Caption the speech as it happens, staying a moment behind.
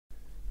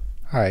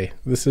Hi,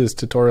 this is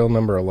tutorial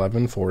number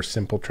 11 for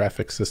Simple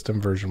Traffic System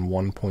version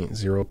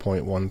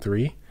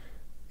 1.0.13.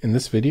 In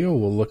this video,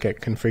 we'll look at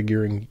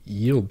configuring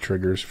yield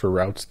triggers for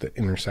routes that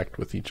intersect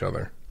with each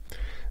other.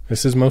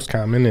 This is most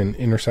common in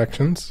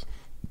intersections.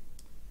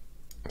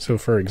 So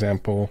for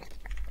example,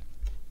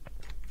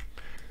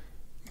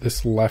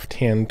 this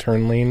left-hand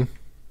turn lane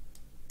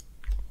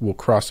will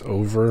cross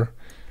over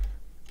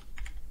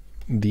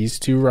these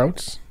two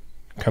routes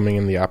coming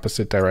in the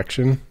opposite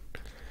direction.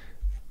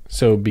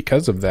 So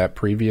because of that,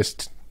 previous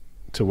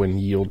to when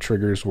yield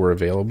triggers were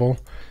available,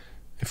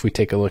 if we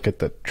take a look at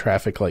the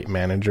traffic light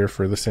manager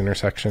for this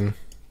intersection,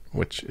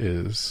 which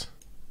is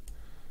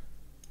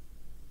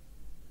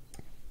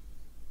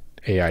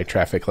AI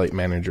Traffic Light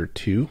Manager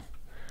 2,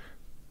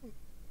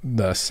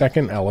 the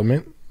second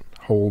element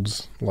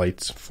holds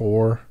lights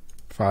 4,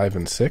 5,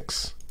 and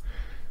 6.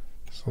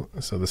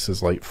 So this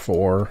is light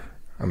 4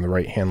 on the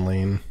right-hand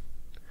lane.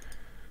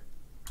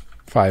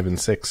 5 and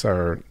 6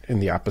 are in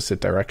the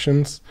opposite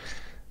directions.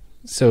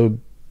 So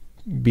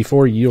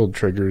before yield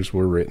triggers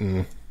were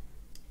written,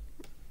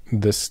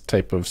 this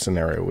type of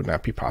scenario would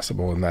not be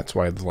possible, and that's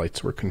why the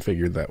lights were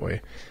configured that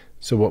way.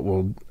 So what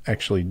we'll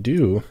actually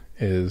do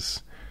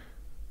is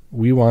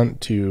we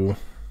want to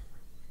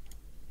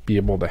be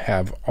able to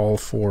have all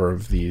 4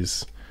 of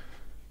these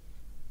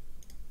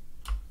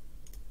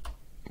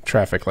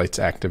traffic lights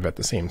active at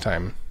the same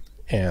time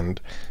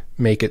and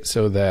make it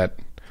so that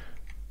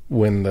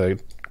when the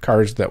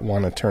cars that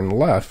want to turn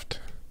left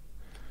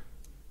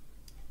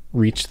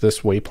reach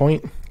this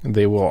waypoint,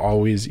 they will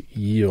always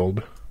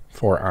yield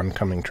for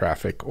oncoming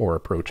traffic or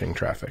approaching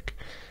traffic.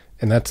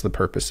 And that's the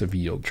purpose of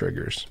yield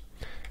triggers.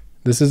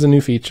 This is a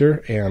new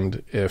feature,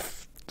 and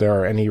if there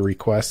are any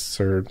requests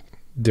or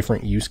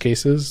different use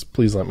cases,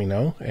 please let me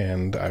know,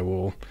 and I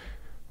will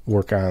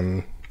work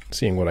on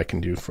seeing what I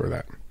can do for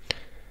that.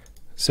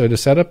 So to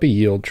set up a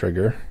yield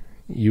trigger,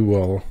 you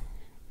will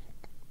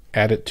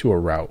add it to a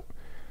route,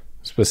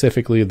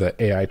 specifically the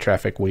AI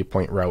Traffic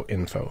Waypoint Route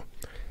Info.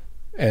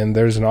 And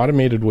there's an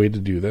automated way to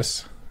do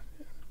this.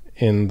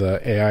 In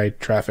the AI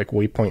Traffic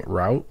Waypoint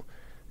Route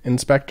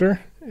Inspector,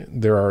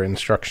 there are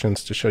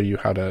instructions to show you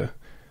how to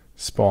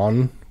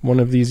spawn one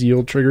of these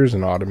yield triggers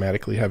and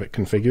automatically have it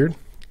configured.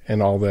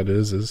 And all that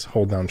is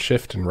hold down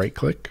Shift and right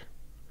click.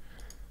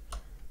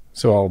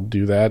 So I'll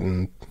do that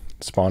and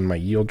spawn my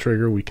yield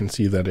trigger. We can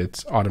see that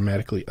it's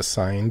automatically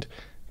assigned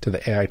to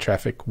the AI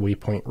Traffic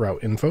Waypoint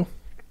Route Info.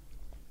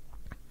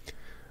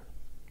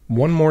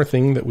 One more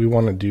thing that we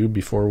want to do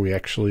before we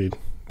actually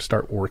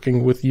start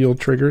working with yield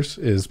triggers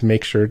is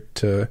make sure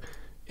to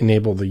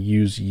enable the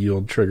Use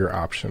Yield Trigger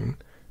option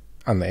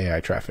on the AI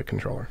Traffic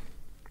Controller.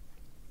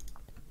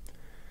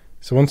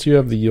 So once you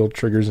have the yield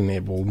triggers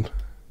enabled,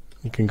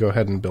 you can go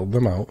ahead and build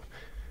them out.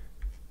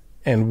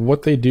 And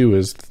what they do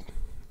is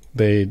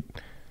they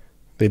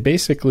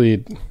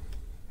basically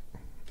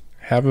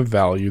have a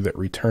value that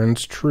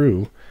returns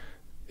true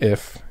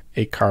if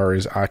a car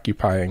is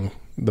occupying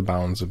the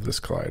bounds of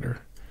this collider.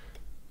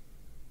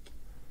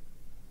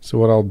 So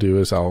what I'll do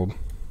is I'll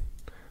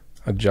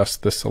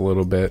adjust this a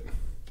little bit.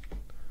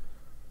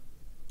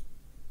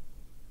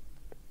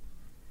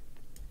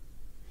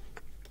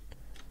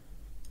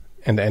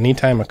 And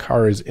anytime a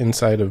car is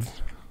inside of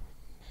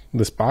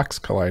this box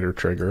collider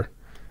trigger,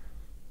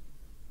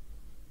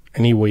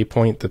 any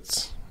waypoint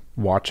that's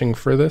watching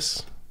for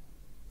this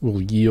will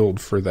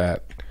yield for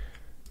that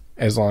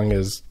as long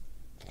as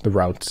the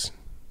route's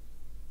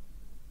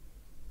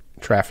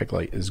traffic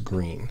light is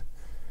green.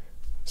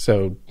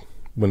 So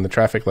when the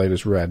traffic light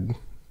is red,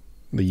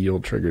 the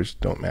yield triggers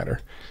don't matter.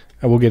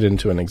 And we'll get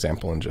into an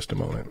example in just a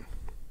moment.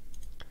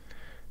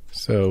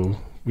 So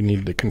we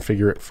need to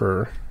configure it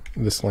for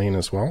this lane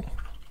as well.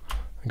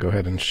 Go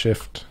ahead and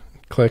Shift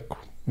click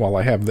while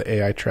I have the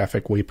AI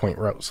Traffic Waypoint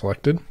Route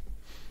selected.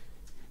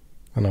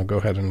 And I'll go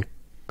ahead and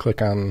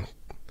click on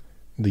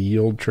the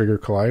Yield Trigger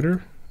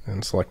Collider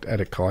and select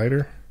Edit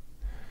Collider.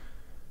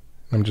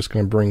 I'm just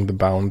going to bring the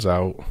bounds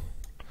out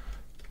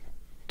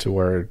to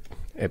where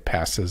it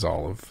passes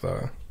all of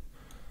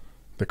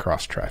the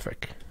cross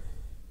traffic.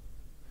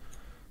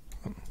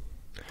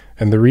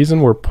 And the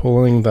reason we're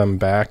pulling them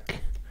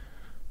back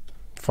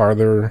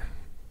farther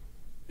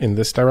in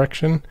this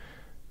direction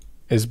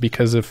is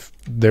because if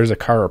there's a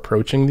car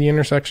approaching the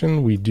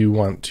intersection, we do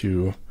want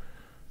to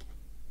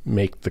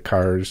make the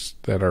cars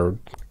that are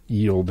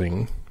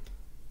yielding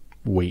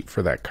wait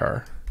for that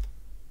car.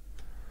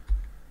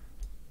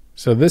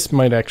 So this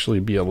might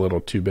actually be a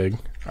little too big.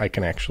 I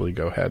can actually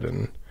go ahead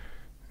and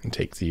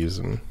take these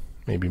and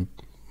maybe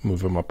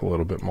move them up a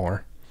little bit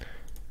more.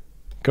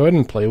 Go ahead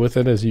and play with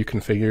it as you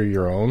configure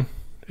your own.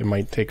 It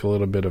might take a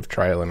little bit of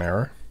trial and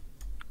error.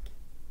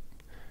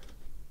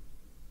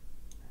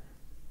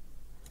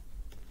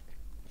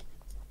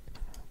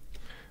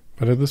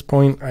 But at this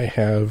point, I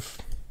have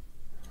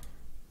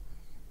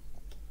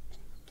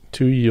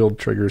 2 yield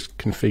triggers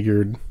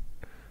configured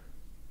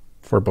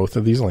for both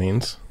of these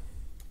lanes.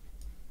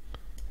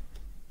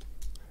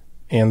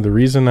 And the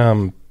reason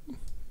I'm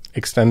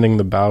extending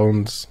the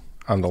bounds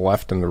on the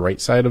left and the right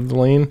side of the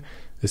lane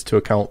is to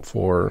account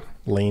for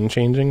lane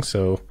changing.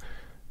 So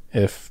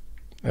if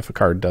a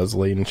car does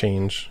lane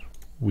change,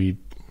 we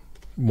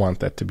want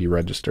that to be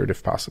registered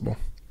if possible.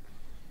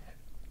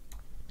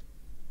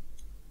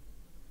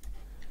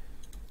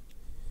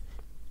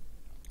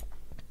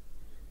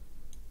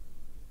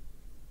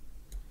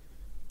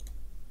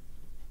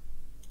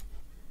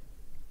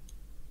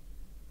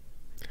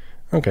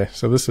 Okay,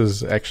 so this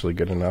is actually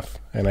good enough,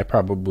 and I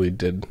probably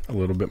did a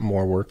little bit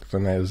more work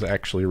than is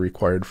actually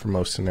required for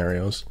most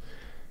scenarios.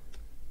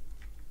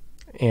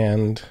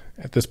 And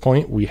at this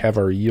point, we have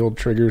our yield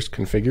triggers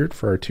configured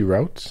for our two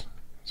routes.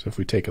 So if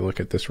we take a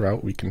look at this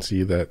route, we can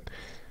see that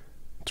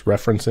it's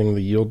referencing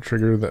the yield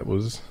trigger that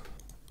was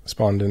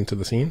spawned into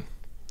the scene.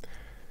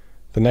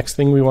 The next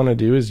thing we want to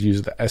do is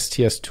use the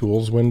STS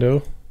tools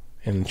window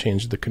and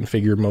change the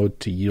configure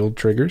mode to yield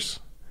triggers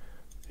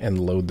and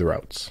load the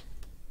routes.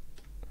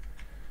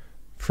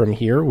 From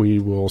here, we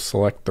will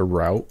select the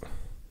route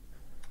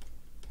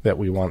that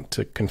we want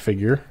to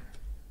configure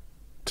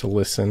to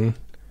listen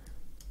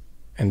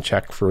and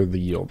check for the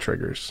yield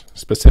triggers.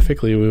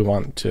 Specifically, we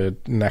want to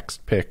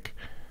next pick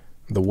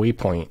the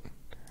waypoint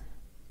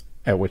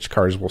at which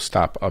cars will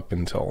stop up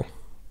until.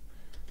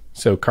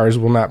 So cars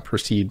will not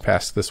proceed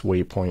past this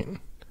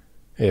waypoint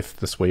if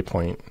this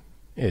waypoint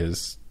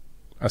is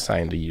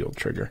assigned a yield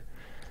trigger.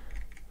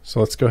 So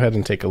let's go ahead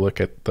and take a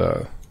look at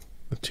the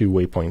two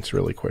waypoints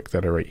really quick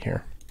that are right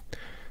here.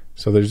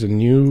 So there's a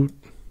new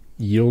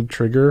yield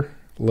trigger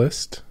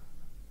list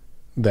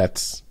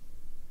that's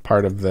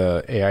part of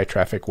the AI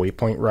traffic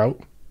waypoint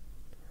route.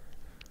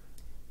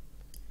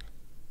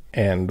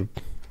 And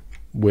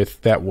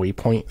with that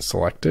waypoint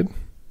selected,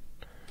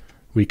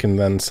 we can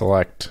then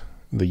select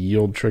the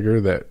yield trigger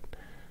that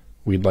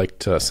we'd like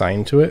to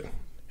assign to it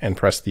and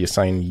press the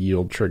assign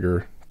yield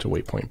trigger to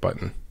waypoint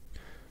button.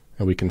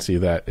 And we can see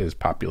that is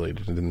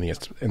populated in the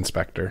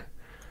inspector.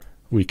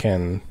 We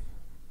can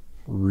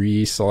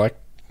reselect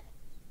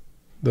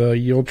the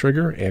yield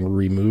trigger and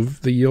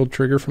remove the yield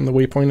trigger from the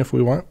waypoint if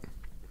we want.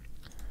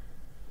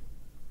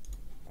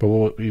 But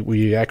what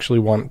we actually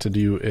want to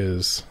do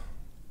is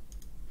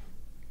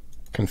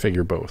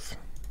configure both,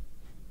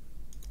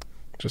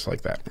 just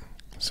like that.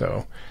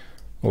 So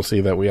we'll see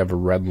that we have a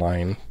red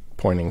line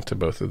pointing to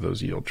both of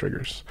those yield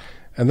triggers.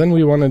 And then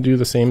we want to do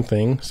the same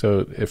thing.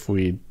 So if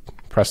we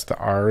press the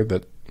R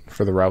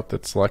for the route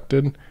that's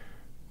selected,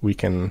 we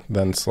can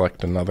then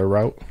select another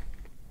route.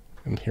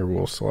 And here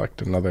we'll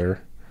select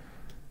another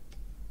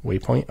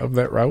waypoint of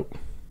that route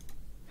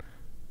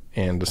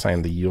and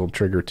assign the yield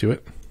trigger to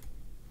it.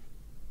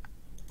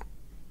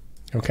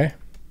 Okay,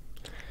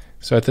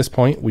 so at this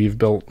point we've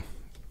built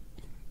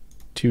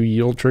two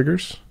yield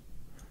triggers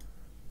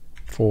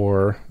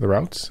for the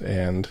routes,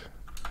 and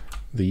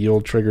the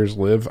yield triggers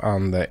live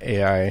on the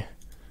AI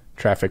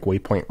traffic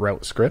waypoint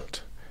route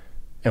script.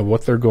 And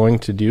what they're going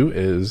to do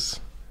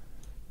is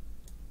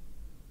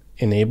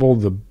enable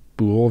the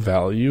bool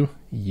value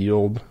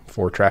yield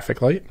for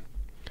traffic light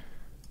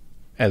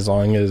as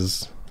long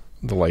as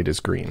the light is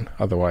green.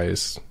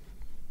 Otherwise,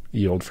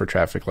 yield for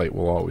traffic light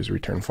will always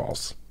return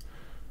false.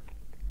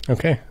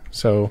 Okay,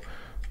 so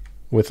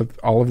with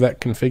all of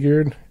that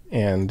configured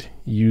and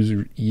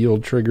use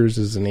yield triggers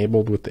is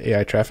enabled with the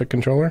AI traffic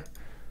controller,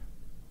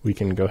 we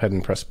can go ahead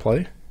and press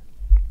play.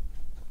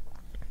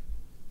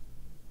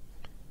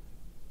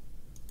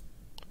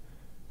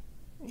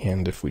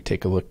 And if we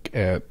take a look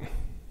at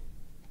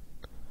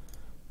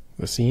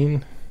the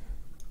scene,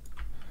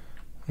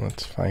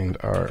 let's find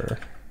our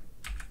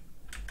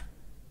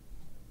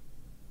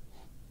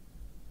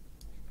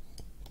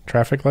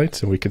traffic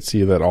lights, and we could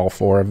see that all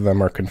four of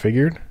them are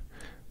configured.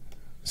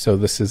 So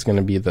this is going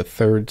to be the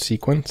third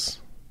sequence.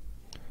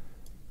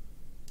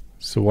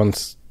 So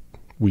once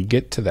we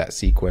get to that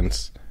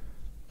sequence,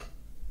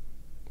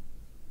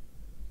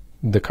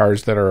 the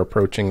cars that are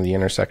approaching the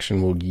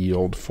intersection will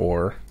yield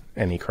for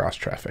any cross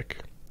traffic.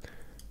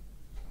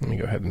 Let me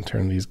go ahead and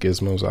turn these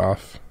gizmos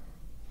off.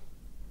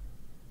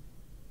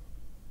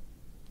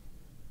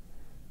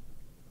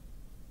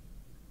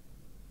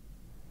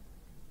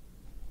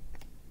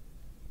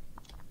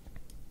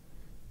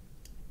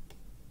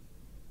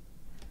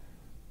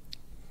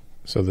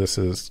 So this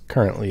is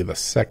currently the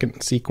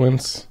second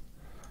sequence,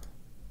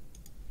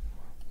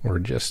 where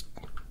just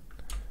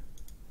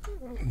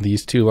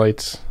these two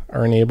lights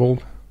are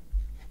enabled.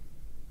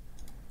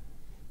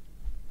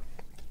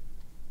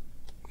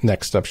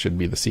 Next up should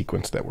be the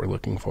sequence that we're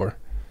looking for.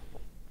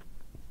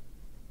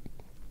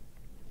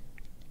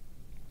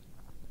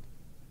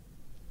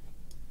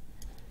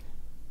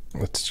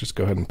 Let's just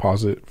go ahead and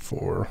pause it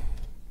for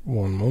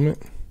one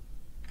moment,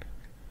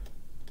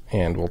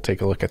 and we'll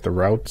take a look at the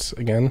routes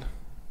again.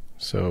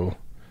 So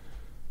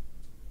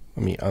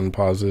let me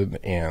unpause it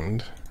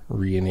and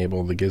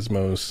re-enable the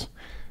gizmos.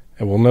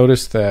 And we'll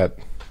notice that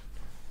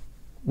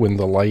when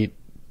the light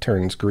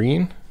turns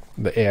green,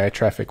 the AI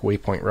traffic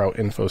waypoint route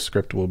info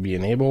script will be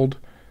enabled,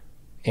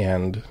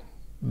 and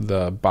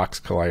the box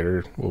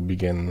collider will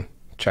begin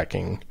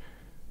checking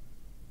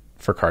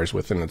for cars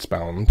within its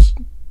bounds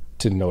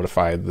to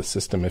notify the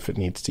system if it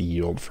needs to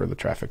yield for the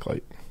traffic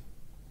light.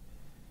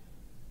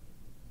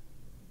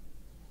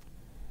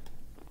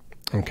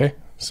 Okay,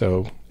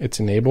 so it's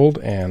enabled,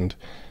 and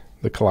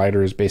the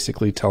collider is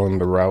basically telling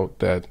the route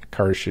that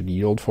cars should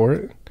yield for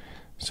it.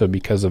 So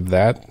because of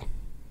that,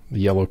 the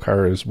yellow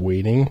car is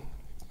waiting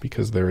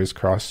because there is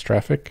cross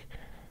traffic.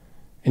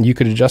 And you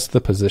could adjust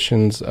the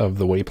positions of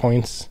the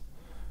waypoints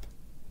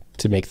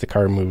to make the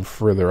car move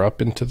further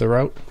up into the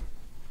route.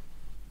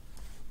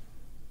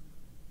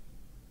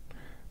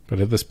 But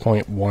at this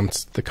point,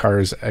 once the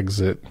cars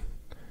exit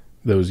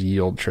those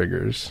yield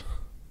triggers,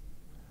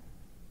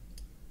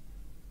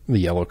 the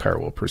yellow car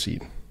will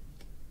proceed.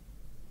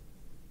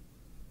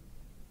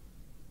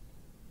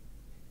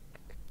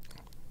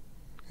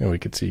 And we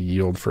could see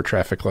yield for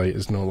traffic light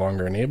is no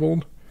longer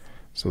enabled,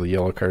 so the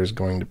yellow car is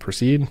going to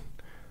proceed.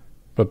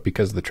 But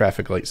because the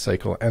traffic light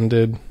cycle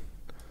ended,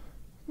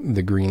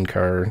 the green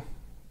car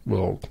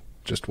will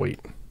just wait.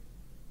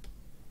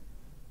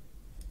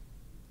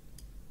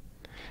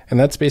 And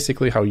that's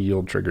basically how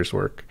yield triggers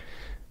work.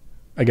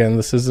 Again,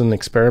 this is an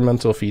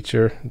experimental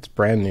feature. It's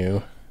brand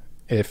new.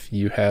 If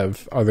you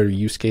have other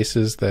use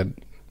cases that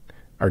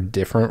are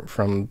different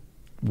from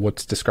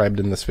what's described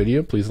in this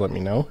video, please let me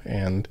know,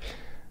 and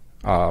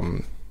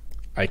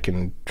I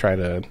can try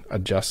to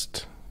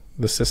adjust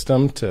the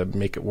system to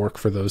make it work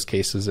for those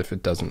cases if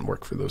it doesn't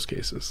work for those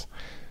cases.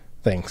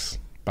 Thanks.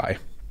 Bye.